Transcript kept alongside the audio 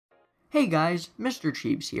Hey guys, Mr.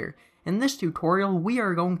 Cheeps here. In this tutorial, we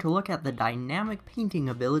are going to look at the dynamic painting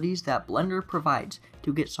abilities that Blender provides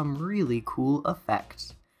to get some really cool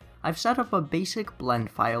effects. I've set up a basic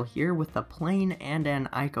blend file here with a plane and an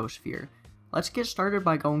icosphere. Let's get started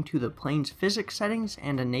by going to the plane's physics settings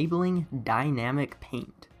and enabling dynamic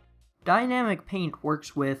paint. Dynamic paint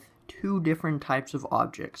works with two different types of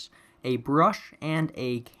objects, a brush and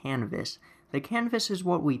a canvas. The canvas is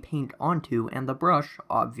what we paint onto, and the brush,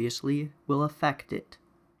 obviously, will affect it.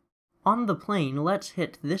 On the plane, let's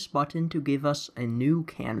hit this button to give us a new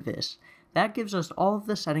canvas. That gives us all of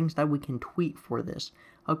the settings that we can tweak for this.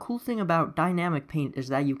 A cool thing about dynamic paint is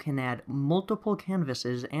that you can add multiple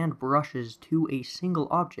canvases and brushes to a single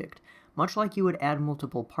object, much like you would add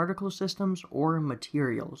multiple particle systems or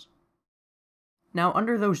materials. Now,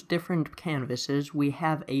 under those different canvases, we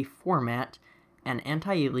have a format, an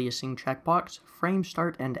anti-aliasing checkbox, frame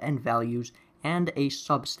start and end values, and a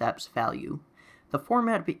substeps value. The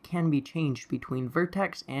format can be changed between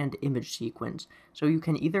vertex and image sequence, so you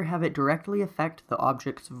can either have it directly affect the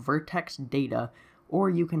object's vertex data, or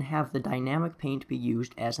you can have the dynamic paint be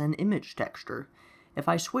used as an image texture. If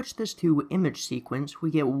I switch this to image sequence, we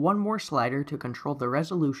get one more slider to control the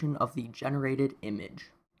resolution of the generated image.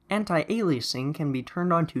 Anti-aliasing can be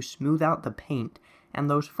turned on to smooth out the paint, and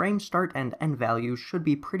those frame start and end values should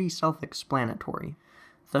be pretty self-explanatory.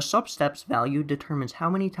 The substeps value determines how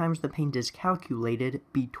many times the paint is calculated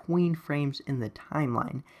between frames in the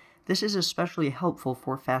timeline. This is especially helpful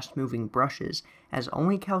for fast-moving brushes, as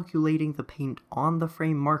only calculating the paint on the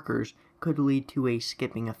frame markers could lead to a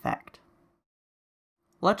skipping effect.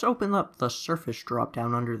 Let's open up the surface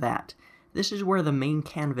dropdown under that. This is where the main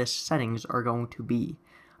canvas settings are going to be.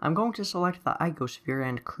 I'm going to select the icosphere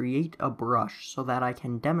and create a brush so that I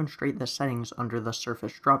can demonstrate the settings under the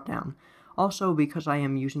surface dropdown. Also, because I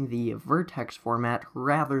am using the vertex format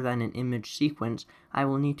rather than an image sequence, I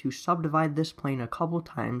will need to subdivide this plane a couple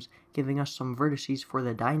times, giving us some vertices for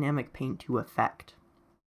the dynamic paint to affect.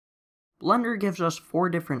 Blender gives us 4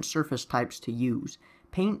 different surface types to use: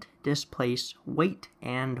 paint, displace, weight,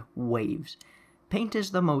 and waves. Paint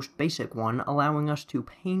is the most basic one, allowing us to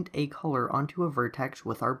paint a color onto a vertex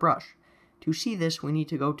with our brush. To see this, we need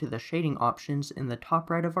to go to the shading options in the top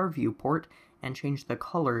right of our viewport and change the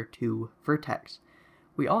color to vertex.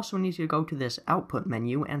 We also need to go to this output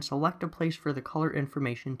menu and select a place for the color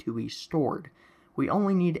information to be stored. We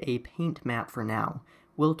only need a paint map for now.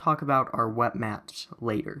 We'll talk about our wet maps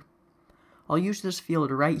later. I'll use this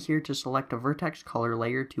field right here to select a vertex color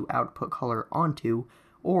layer to output color onto,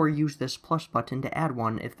 or use this plus button to add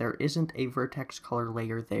one if there isn't a vertex color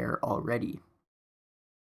layer there already.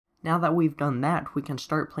 Now that we've done that, we can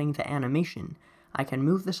start playing the animation. I can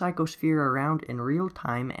move this icosphere around in real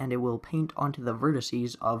time and it will paint onto the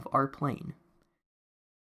vertices of our plane.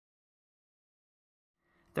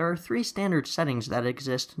 There are 3 standard settings that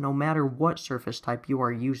exist no matter what surface type you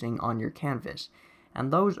are using on your canvas,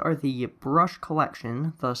 and those are the brush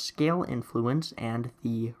collection, the scale influence, and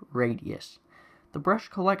the radius. The brush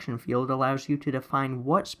collection field allows you to define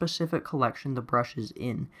what specific collection the brush is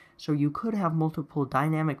in, so you could have multiple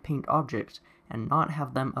dynamic paint objects and not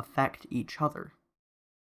have them affect each other.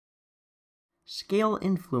 Scale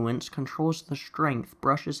influence controls the strength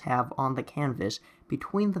brushes have on the canvas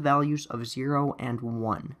between the values of 0 and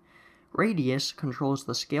 1. Radius controls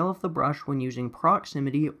the scale of the brush when using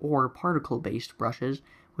proximity or particle-based brushes,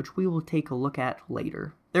 which we will take a look at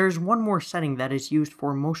later. There is one more setting that is used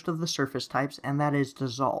for most of the surface types, and that is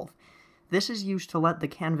dissolve. This is used to let the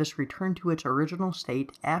canvas return to its original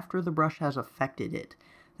state after the brush has affected it.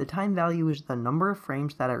 The time value is the number of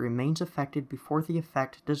frames that it remains affected before the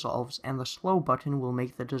effect dissolves, and the slow button will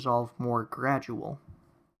make the dissolve more gradual.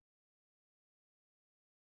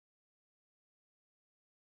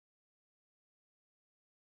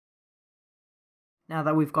 Now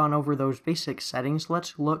that we've gone over those basic settings,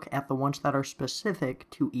 let's look at the ones that are specific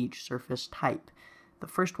to each surface type. The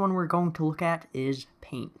first one we're going to look at is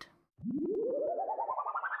paint.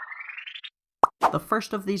 The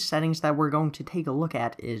first of these settings that we're going to take a look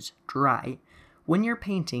at is dry. When you're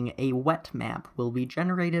painting, a wet map will be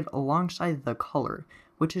generated alongside the color,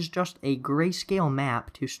 which is just a grayscale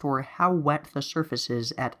map to store how wet the surface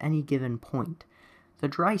is at any given point. The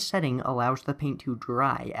dry setting allows the paint to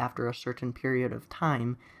dry after a certain period of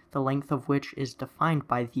time, the length of which is defined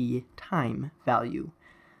by the time value.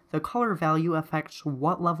 The color value affects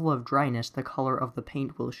what level of dryness the color of the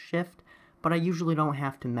paint will shift, but I usually don't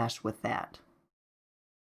have to mess with that.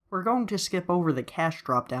 We're going to skip over the cache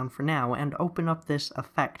dropdown for now and open up this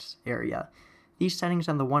effects area. These settings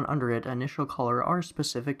and the one under it, initial color, are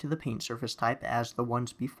specific to the paint surface type as the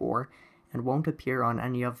ones before, and won't appear on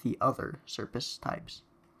any of the other surface types.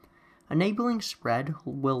 Enabling spread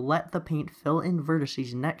will let the paint fill in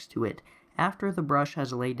vertices next to it after the brush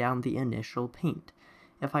has laid down the initial paint.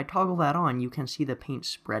 If I toggle that on, you can see the paint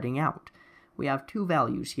spreading out. We have two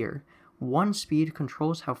values here. One speed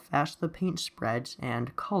controls how fast the paint spreads,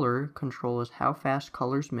 and color controls how fast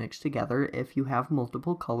colors mix together if you have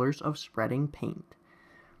multiple colors of spreading paint.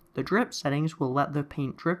 The drip settings will let the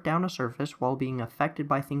paint drip down a surface while being affected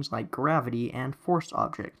by things like gravity and force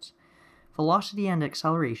objects. Velocity and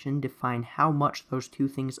acceleration define how much those two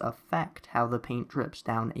things affect how the paint drips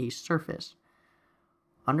down a surface.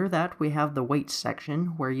 Under that, we have the weights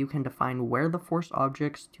section, where you can define where the force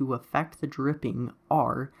objects to affect the dripping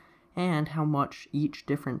are, and how much each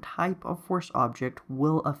different type of force object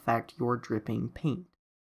will affect your dripping paint.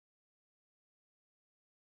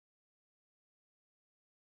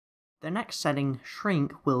 The next setting,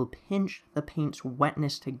 Shrink, will pinch the paint's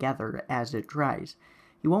wetness together as it dries.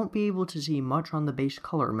 You won't be able to see much on the base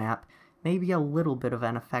color map, maybe a little bit of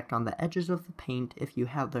an effect on the edges of the paint if you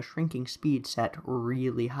have the shrinking speed set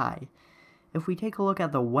really high. If we take a look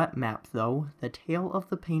at the wet map though, the tail of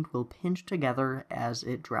the paint will pinch together as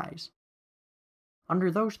it dries.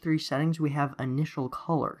 Under those three settings we have Initial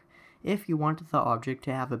Color, if you want the object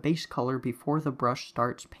to have a base color before the brush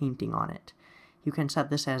starts painting on it. You can set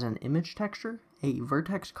this as an image texture, a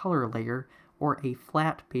vertex color layer, or a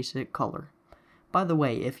flat basic color. By the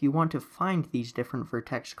way, if you want to find these different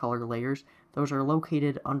vertex color layers, those are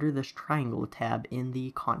located under this triangle tab in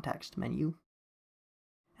the context menu.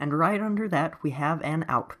 And right under that we have an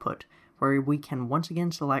output, where we can once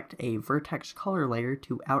again select a vertex color layer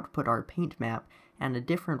to output our paint map and a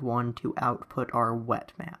different one to output our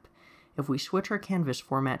wet map. If we switch our canvas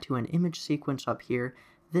format to an image sequence up here,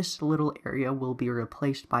 this little area will be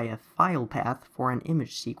replaced by a file path for an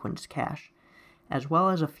image sequence cache, as well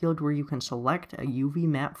as a field where you can select a UV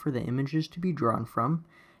map for the images to be drawn from,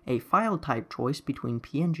 a file type choice between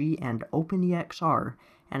PNG and OpenEXR,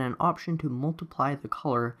 and an option to multiply the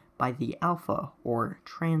color by the alpha, or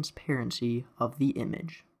transparency, of the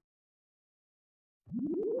image.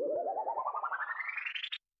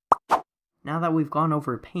 Now that we've gone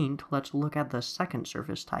over paint, let's look at the second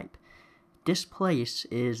surface type. Displace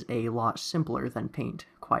is a lot simpler than paint,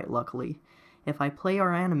 quite luckily. If I play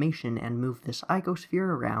our animation and move this icosphere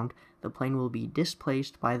around, the plane will be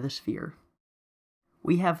displaced by the sphere.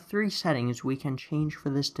 We have three settings we can change for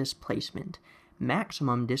this displacement: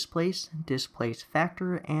 maximum displace, displace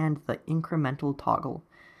factor, and the incremental toggle.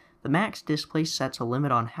 The max displace sets a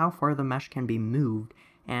limit on how far the mesh can be moved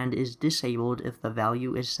and is disabled if the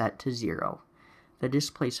value is set to 0. The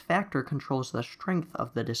displace factor controls the strength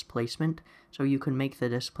of the displacement, so you can make the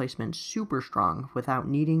displacement super strong without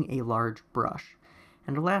needing a large brush.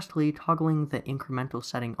 And lastly, toggling the incremental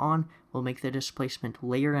setting on will make the displacement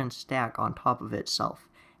layer and stack on top of itself,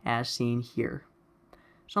 as seen here.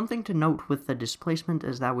 Something to note with the displacement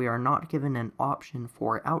is that we are not given an option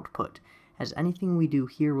for output, as anything we do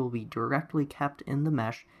here will be directly kept in the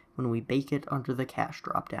mesh when we bake it under the cache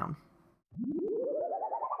dropdown.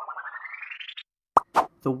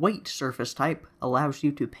 The weight surface type allows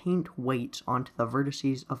you to paint weights onto the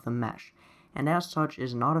vertices of the mesh, and as such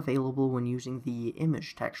is not available when using the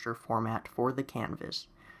image texture format for the canvas.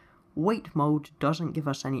 Weight mode doesn't give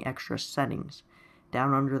us any extra settings.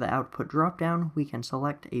 Down under the output dropdown, we can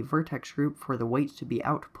select a vertex group for the weights to be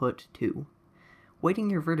output to.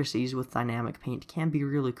 Weighting your vertices with dynamic paint can be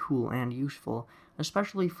really cool and useful,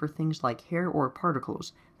 especially for things like hair or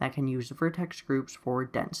particles that can use vertex groups for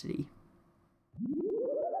density.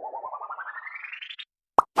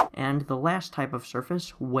 And the last type of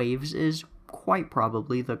surface, waves, is quite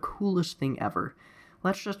probably the coolest thing ever.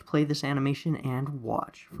 Let's just play this animation and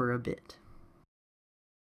watch for a bit.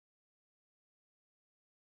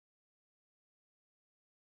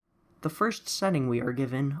 The first setting we are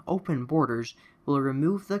given, Open Borders, will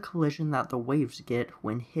remove the collision that the waves get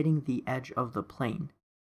when hitting the edge of the plane.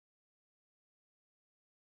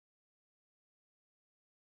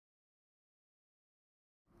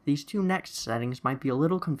 These two next settings might be a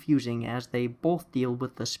little confusing as they both deal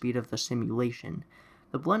with the speed of the simulation.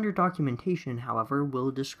 The Blender documentation, however, will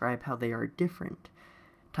describe how they are different.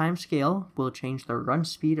 Timescale will change the run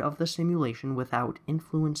speed of the simulation without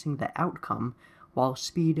influencing the outcome, while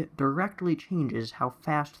speed directly changes how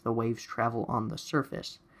fast the waves travel on the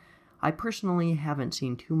surface. I personally haven't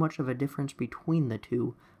seen too much of a difference between the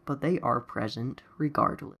two, but they are present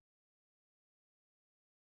regardless.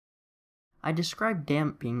 I describe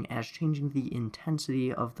damping as changing the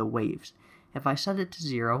intensity of the waves. If I set it to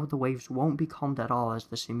 0, the waves won't be calmed at all as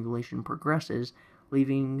the simulation progresses,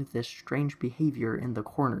 leaving this strange behavior in the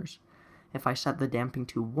corners. If I set the damping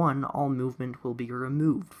to 1, all movement will be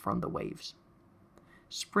removed from the waves.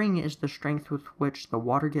 Spring is the strength with which the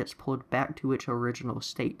water gets pulled back to its original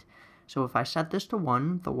state. So if I set this to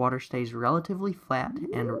 1, the water stays relatively flat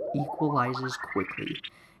and equalizes quickly.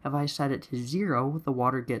 If I set it to 0, the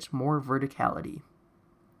water gets more verticality.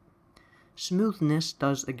 Smoothness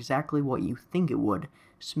does exactly what you think it would,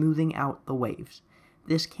 smoothing out the waves.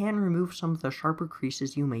 This can remove some of the sharper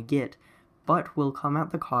creases you may get, but will come at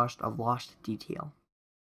the cost of lost detail.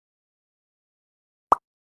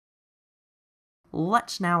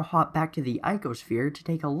 Let's now hop back to the icosphere to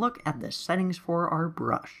take a look at the settings for our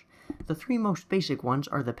brush. The three most basic ones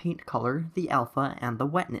are the paint color, the alpha, and the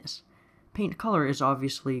wetness. Paint color is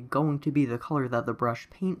obviously going to be the color that the brush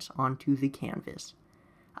paints onto the canvas.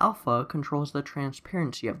 Alpha controls the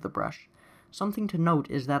transparency of the brush. Something to note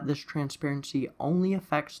is that this transparency only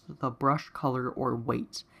affects the brush color or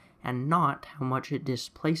weights, and not how much it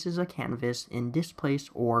displaces a canvas in displace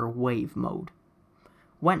or wave mode.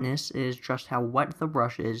 Wetness is just how wet the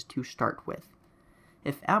brush is to start with.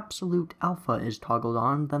 If absolute alpha is toggled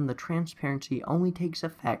on, then the transparency only takes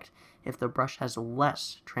effect if the brush has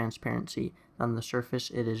less transparency than the surface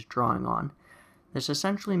it is drawing on. This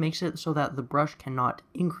essentially makes it so that the brush cannot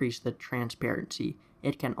increase the transparency,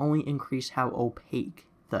 it can only increase how opaque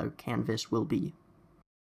the canvas will be.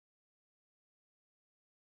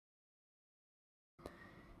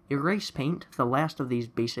 Erase paint, the last of these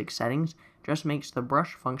basic settings, just makes the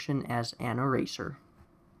brush function as an eraser.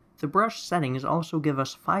 The brush settings also give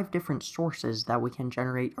us 5 different sources that we can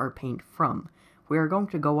generate our paint from. We are going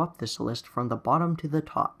to go up this list from the bottom to the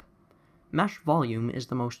top. Mesh volume is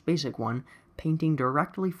the most basic one, painting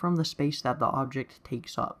directly from the space that the object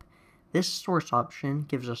takes up. This source option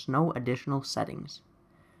gives us no additional settings.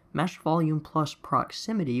 Mesh volume plus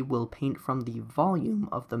proximity will paint from the volume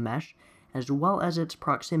of the mesh as well as its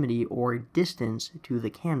proximity or distance to the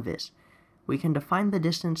canvas. We can define the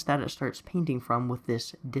distance that it starts painting from with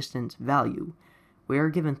this distance value. We are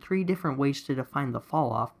given 3 different ways to define the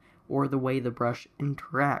falloff, or the way the brush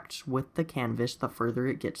interacts with the canvas the further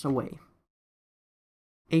it gets away.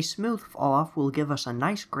 A smooth falloff will give us a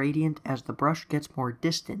nice gradient as the brush gets more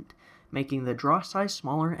distant, making the draw size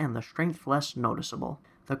smaller and the strength less noticeable.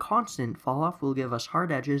 The constant falloff will give us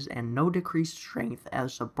hard edges and no decreased strength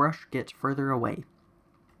as the brush gets further away.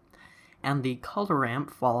 And the color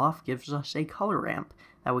ramp falloff gives us a color ramp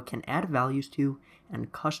that we can add values to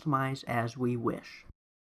and customize as we wish.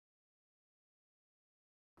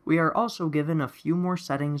 We are also given a few more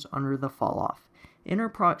settings under the falloff. Inner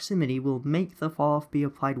proximity will make the falloff be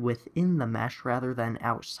applied within the mesh rather than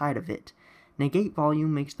outside of it. Negate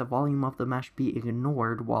volume makes the volume of the mesh be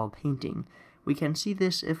ignored while painting. We can see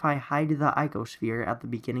this if I hide the icosphere at the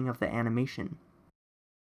beginning of the animation.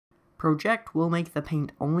 Project will make the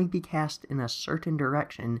paint only be cast in a certain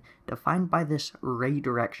direction, defined by this ray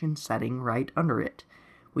direction setting right under it.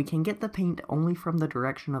 We can get the paint only from the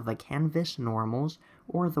direction of the canvas normals,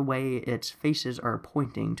 or the way its faces are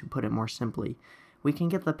pointing, to put it more simply. We can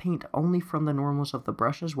get the paint only from the normals of the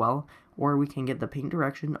brush as well, or we can get the paint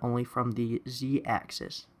direction only from the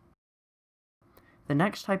z-axis. The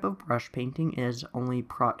next type of brush painting is only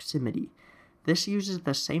proximity. This uses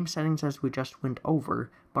the same settings as we just went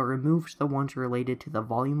over, but removes the ones related to the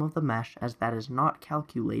volume of the mesh as that is not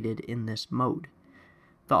calculated in this mode.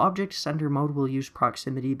 The object center mode will use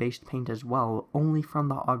proximity-based paint as well, only from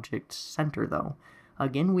the object's center though.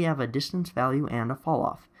 Again, we have a distance value and a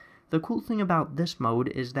falloff. The cool thing about this mode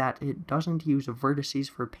is that it doesn't use vertices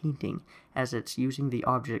for painting, as it's using the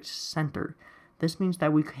object's center. This means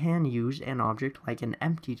that we can use an object like an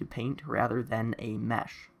empty to paint rather than a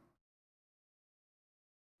mesh.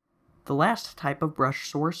 The last type of brush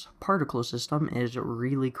source, particle system, is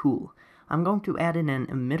really cool. I'm going to add in an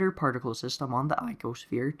emitter particle system on the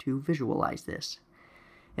icosphere to visualize this.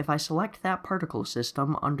 If I select that particle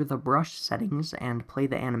system under the brush settings and play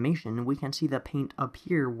the animation, we can see the paint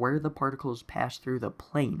appear where the particles pass through the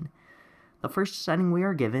plane. The first setting we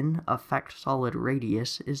are given, Affect Solid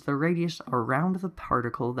Radius, is the radius around the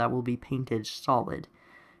particle that will be painted solid.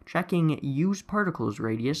 Checking Use Particles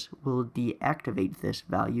Radius will deactivate this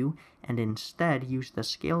value and instead use the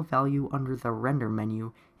scale value under the render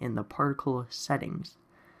menu in the particle settings.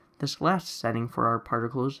 This last setting for our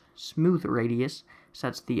particles, Smooth Radius,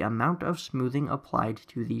 sets the amount of smoothing applied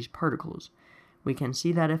to these particles. We can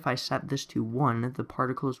see that if I set this to 1, the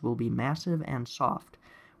particles will be massive and soft,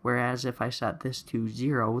 whereas if I set this to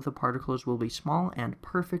 0, the particles will be small and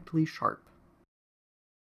perfectly sharp.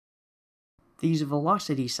 These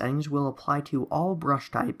velocity settings will apply to all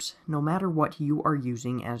brush types, no matter what you are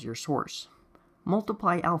using as your source.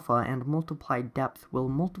 Multiply alpha and multiply depth will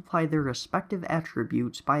multiply their respective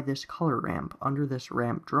attributes by this color ramp under this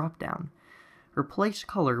ramp dropdown. Replace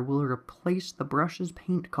color will replace the brush's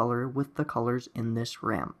paint color with the colors in this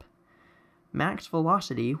ramp. Max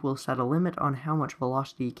velocity will set a limit on how much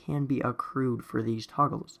velocity can be accrued for these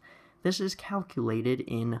toggles. This is calculated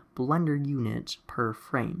in Blender units per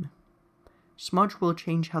frame. Smudge will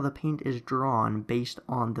change how the paint is drawn based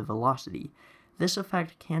on the velocity. This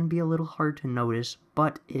effect can be a little hard to notice,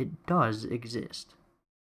 but it does exist.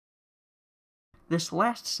 This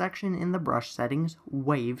last section in the brush settings,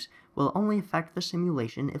 Waves, will only affect the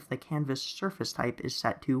simulation if the canvas surface type is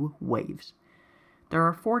set to Waves. There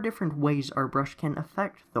are 4 different ways our brush can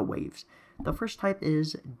affect the waves. The first type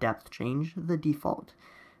is Depth Change, the default.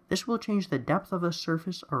 This will change the depth of a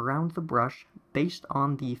surface around the brush based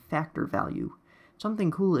on the factor value.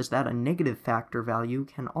 Something cool is that a negative factor value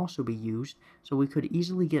can also be used, so we could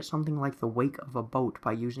easily get something like the wake of a boat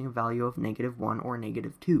by using a value of -1 or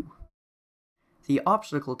 -2. The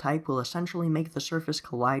obstacle type will essentially make the surface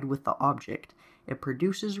collide with the object. It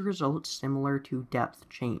produces results similar to depth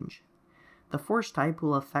change. The force type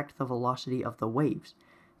will affect the velocity of the waves.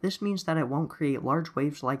 This means that it won't create large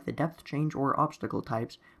waves like the depth change or obstacle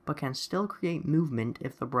types, but can still create movement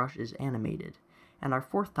if the brush is animated. And our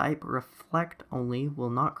fourth type, reflect only, will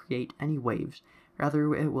not create any waves.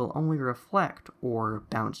 Rather, it will only reflect, or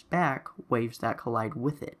bounce back, waves that collide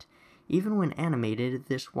with it. Even when animated,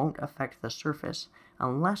 this won't affect the surface,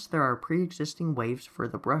 unless there are pre-existing waves for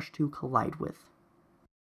the brush to collide with.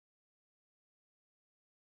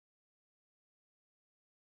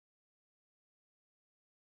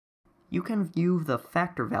 You can view the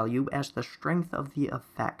factor value as the strength of the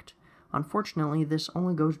effect. Unfortunately, this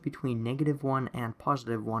only goes between -1 and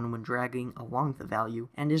 +1 when dragging along the value,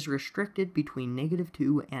 and is restricted between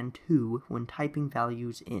 -2 and 2 when typing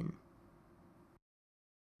values in.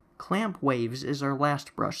 Clamp Waves is our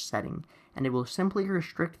last brush setting, and it will simply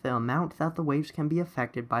restrict the amount that the waves can be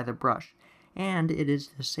affected by the brush, and it is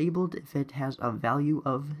disabled if it has a value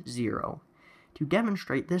of 0. To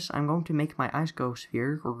demonstrate this, I'm going to make my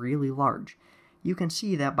icosphere really large. You can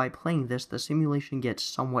see that by playing this, the simulation gets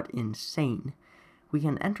somewhat insane. We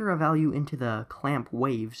can enter a value into the clamp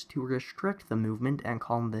waves to restrict the movement and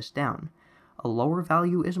calm this down. A lower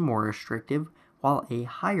value is more restrictive, while a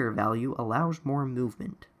higher value allows more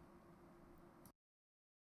movement.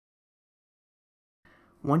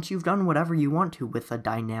 Once you've done whatever you want to with a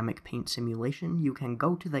dynamic paint simulation, you can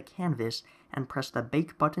go to the canvas and press the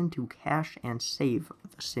Bake button to cache and save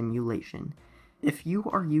the simulation. If you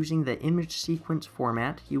are using the image sequence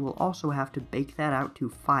format, you will also have to bake that out to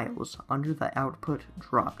Files under the Output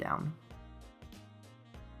dropdown.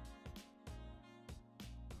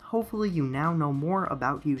 Hopefully you now know more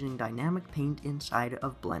about using dynamic paint inside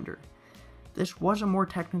of Blender. This was a more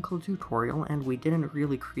technical tutorial and we didn't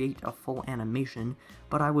really create a full animation,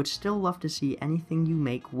 but I would still love to see anything you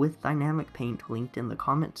make with dynamic paint linked in the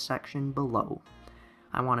comments section below.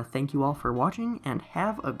 I want to thank you all for watching and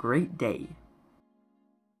have a great day!